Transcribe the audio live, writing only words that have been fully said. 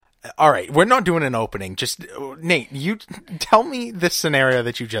All right, we're not doing an opening. Just, Nate, you tell me this scenario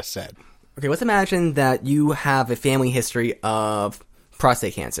that you just said. Okay, let's imagine that you have a family history of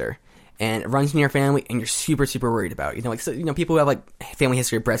prostate cancer, and it runs in your family, and you're super, super worried about it. People who have, like, family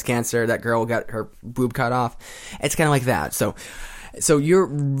history of breast cancer, that girl got her boob cut off. It's kind of like that. So you're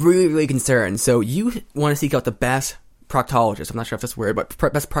really, really concerned. So you want to seek out the best proctologist. I'm not sure if that's weird, but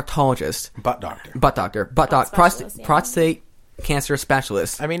best proctologist. Butt doctor. Prostate cancer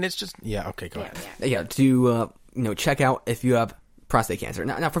specialist. I mean, it's just... Yeah, okay, go ahead. Yeah, to, check out if you have prostate cancer.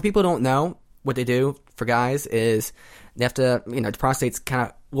 Now, for people who don't know, what they do for guys is they have to, the prostate's kind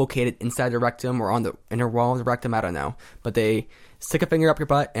of located inside the rectum or on the inner wall of the rectum, I don't know. But they stick a finger up your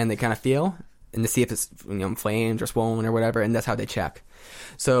butt and they kind of feel and to see if it's, inflamed or swollen or whatever, and that's how they check.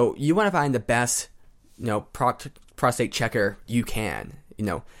 So you want to find the best, prostate checker you can,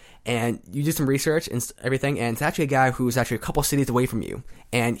 and you do some research and everything, and it's actually a guy who's actually a couple cities away from you,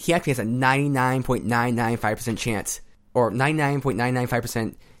 and he actually has a 99.995% chance, or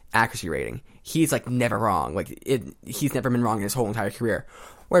 99.995% accuracy rating. He's like never wrong. He's never been wrong in his whole entire career.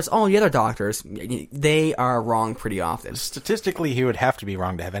 Whereas all the other doctors, they are wrong pretty often. Statistically, he would have to be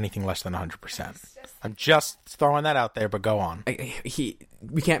wrong to have anything less than 100%. I'm just throwing that out there, but go on.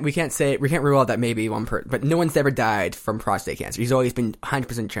 We can't rule out that maybe one person, but no one's ever died from prostate cancer. He's always been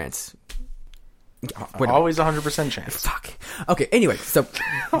 100% chance. Always 100% chance. Fuck. Okay, anyway, so...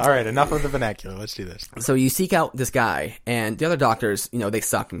 All right, enough of the vernacular. Let's do this. So you seek out this guy, and the other doctors, they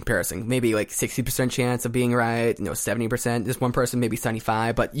suck in comparison. Maybe like 60% chance of being right, 70%. This one person maybe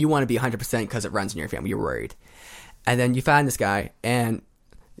 75%, but you want to be 100% because it runs in your family. You're worried. And then you find this guy, and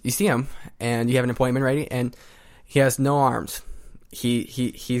you see him, and you have an appointment ready, and he has no arms.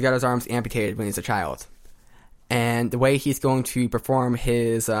 He's got his arms amputated when he's a child. And the way he's going to perform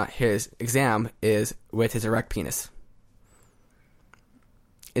his exam is with his erect penis.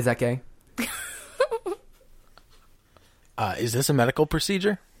 Is that gay? Is this a medical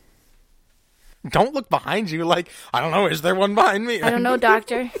procedure? Don't look behind you like, I don't know, is there one behind me? I don't know,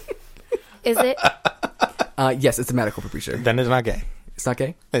 doctor. Is it? Yes, it's a medical procedure. Then it's not gay. It's not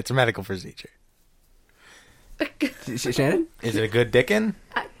gay? It's a medical procedure. Shannon? Is it a good dickin'?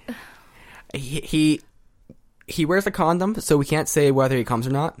 He wears a condom, so we can't say whether he comes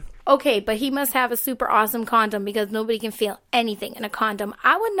or not. Okay, but he must have a super awesome condom because nobody can feel anything in a condom.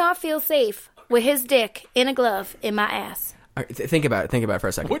 I would not feel safe with his dick in a glove in my ass. All right, think about it. Think about it for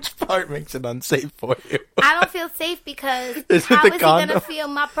a second. Which part makes it unsafe for you? I don't feel safe because is how is he condom? going to feel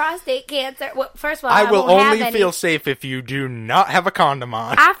my prostate cancer? Well, first of all, I will only feel safe if you do not have a condom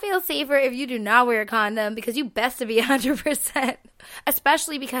on. I feel safer if you do not wear a condom because you best to be 100%.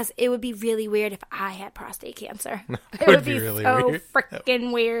 Especially because it would be really weird if I had prostate cancer. It would be really so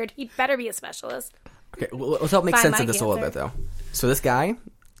freaking weird. He'd better be a specialist. Okay, well, let's help make sense of this a little bit, though. So this guy,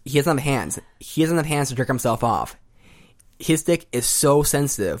 he doesn't have hands. He doesn't have hands to jerk himself off. His dick is so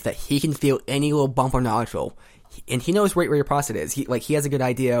sensitive that he can feel any little bump or nodule. And he knows where your prostate is. He has a good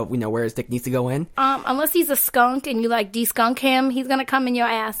idea, where his dick needs to go in. Unless he's a skunk and you de-skunk him, he's going to come in your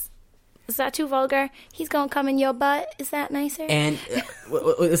ass. Is that too vulgar? He's going to come in your butt. Is that nicer? And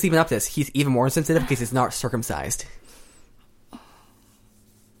let's even up this. He's even more sensitive because he's not circumcised.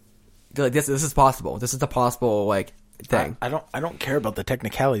 This is possible. This is the possible, thing. I don't care about the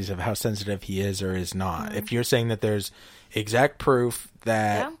technicalities of how sensitive he is or is not. Mm-hmm. If you're saying that there's exact proof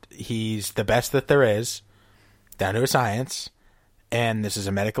that he's the best that there is, down to a science, and this is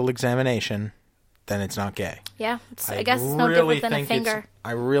a medical examination, then it's not gay. Yeah, I guess it's no different than a finger.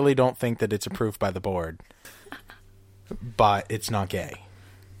 I really don't think that it's approved by the board, but it's not gay.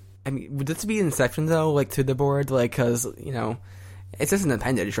 I mean, would this be an exception, though, to the board? Because, it's just an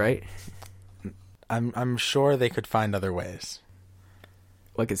appendage, right? I'm sure they could find other ways.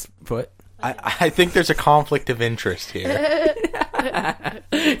 Like his foot? I think there's a conflict of interest here.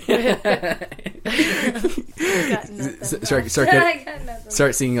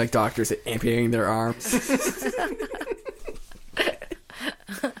 Start seeing doctors amputating their arms.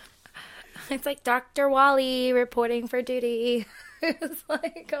 It's like Dr. Wally reporting for duty. It's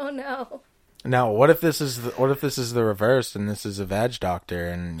like, oh no. Now, what if this is the reverse, and this is a vag doctor,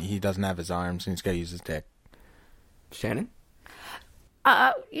 and he doesn't have his arms, and he's got to use his dick? Shannon?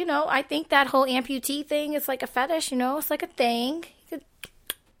 I think that whole amputee thing is like a fetish. It's like a thing.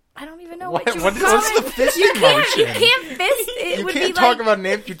 I don't even know what you would call it. What's the fisting motion? You can't fist it. You can't talk about an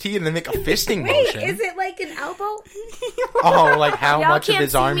amputee and then make a fisting motion. Is it like an elbow? Oh, how much of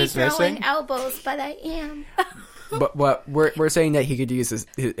his arm is missing? Y'all can't see me throwing elbows, but I am. But what we're saying that he could use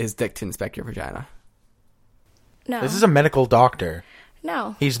his dick to inspect your vagina. No. This is a medical doctor.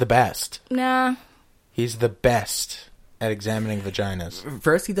 No. He's the best. Nah. He's the best. at examining vaginas?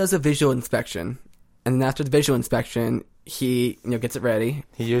 First, he does a visual inspection, and then after the visual inspection, he gets it ready.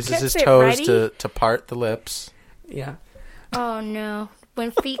 He uses his toes to part the lips. Yeah. Oh no!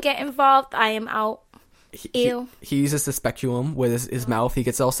 When feet get involved, I am out. Ew. He uses the speculum with his mouth. He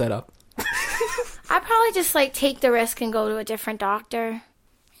gets all set up. I'd probably just like take the risk and go to a different doctor.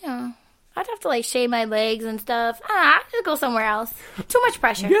 I'd have to like shave my legs and stuff. I'd just go somewhere else. Too much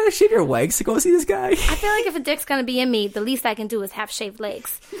pressure. You gotta shave your legs to go see this guy. I feel like if a dick's gonna be in me, the least I can do is have shaved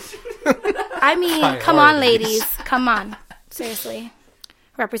legs. I mean, come on, ladies. Come on. Seriously.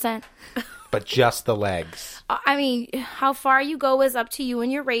 Represent. But just the legs. I mean, how far you go is up to you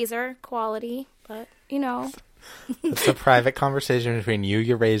and your razor quality. But, It's a private conversation between you,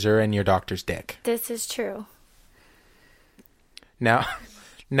 your razor, and your doctor's dick. This is true.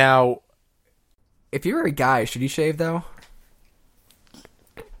 Now, if you're a guy, should you shave, though?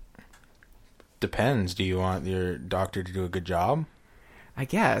 depends. Do you want your doctor to do a good job? I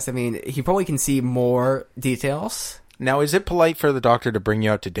guess. I mean, he probably can see more details. Now, is it polite for the doctor to bring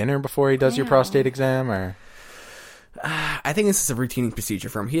you out to dinner before he does your prostate exam, or? I think this is a routine procedure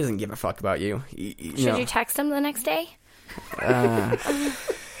for him. He doesn't give a fuck about you. Should you text him the next day?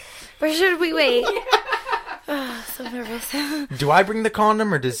 Or should we wait? So nervous. Do I bring the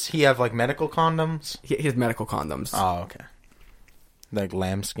condom, or does he have, like, medical condoms? He has medical condoms. Oh, okay. Like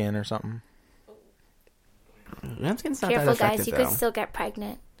lambskin or something? Lambskin's not Careful, that effective, guys. You though. could still get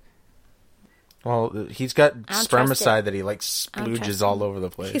pregnant. Well, he's got spermicide that he, like, splooges all over the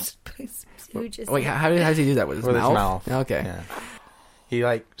place. Wait, how does he do that? With his mouth? Okay. Yeah. He,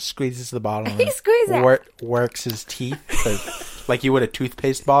 like, squeezes the bottle. He squeezes works his teeth. Like you would a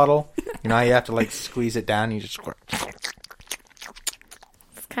toothpaste bottle. You know how you have to, like, squeeze it down? You just squirt.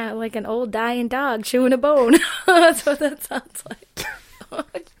 It's kind of like an old dying dog chewing a bone. That's what that sounds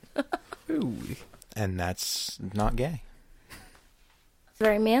like. Ooh. And that's not gay.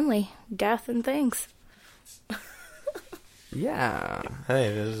 Very manly. Death and things. Yeah. Hey,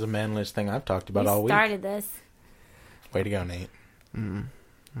 this is the manliest thing I've talked about all week. Started this. Way to go, Nate.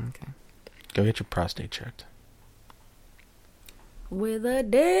 Okay. Go get your prostate checked. With a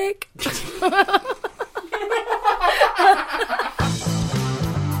dick.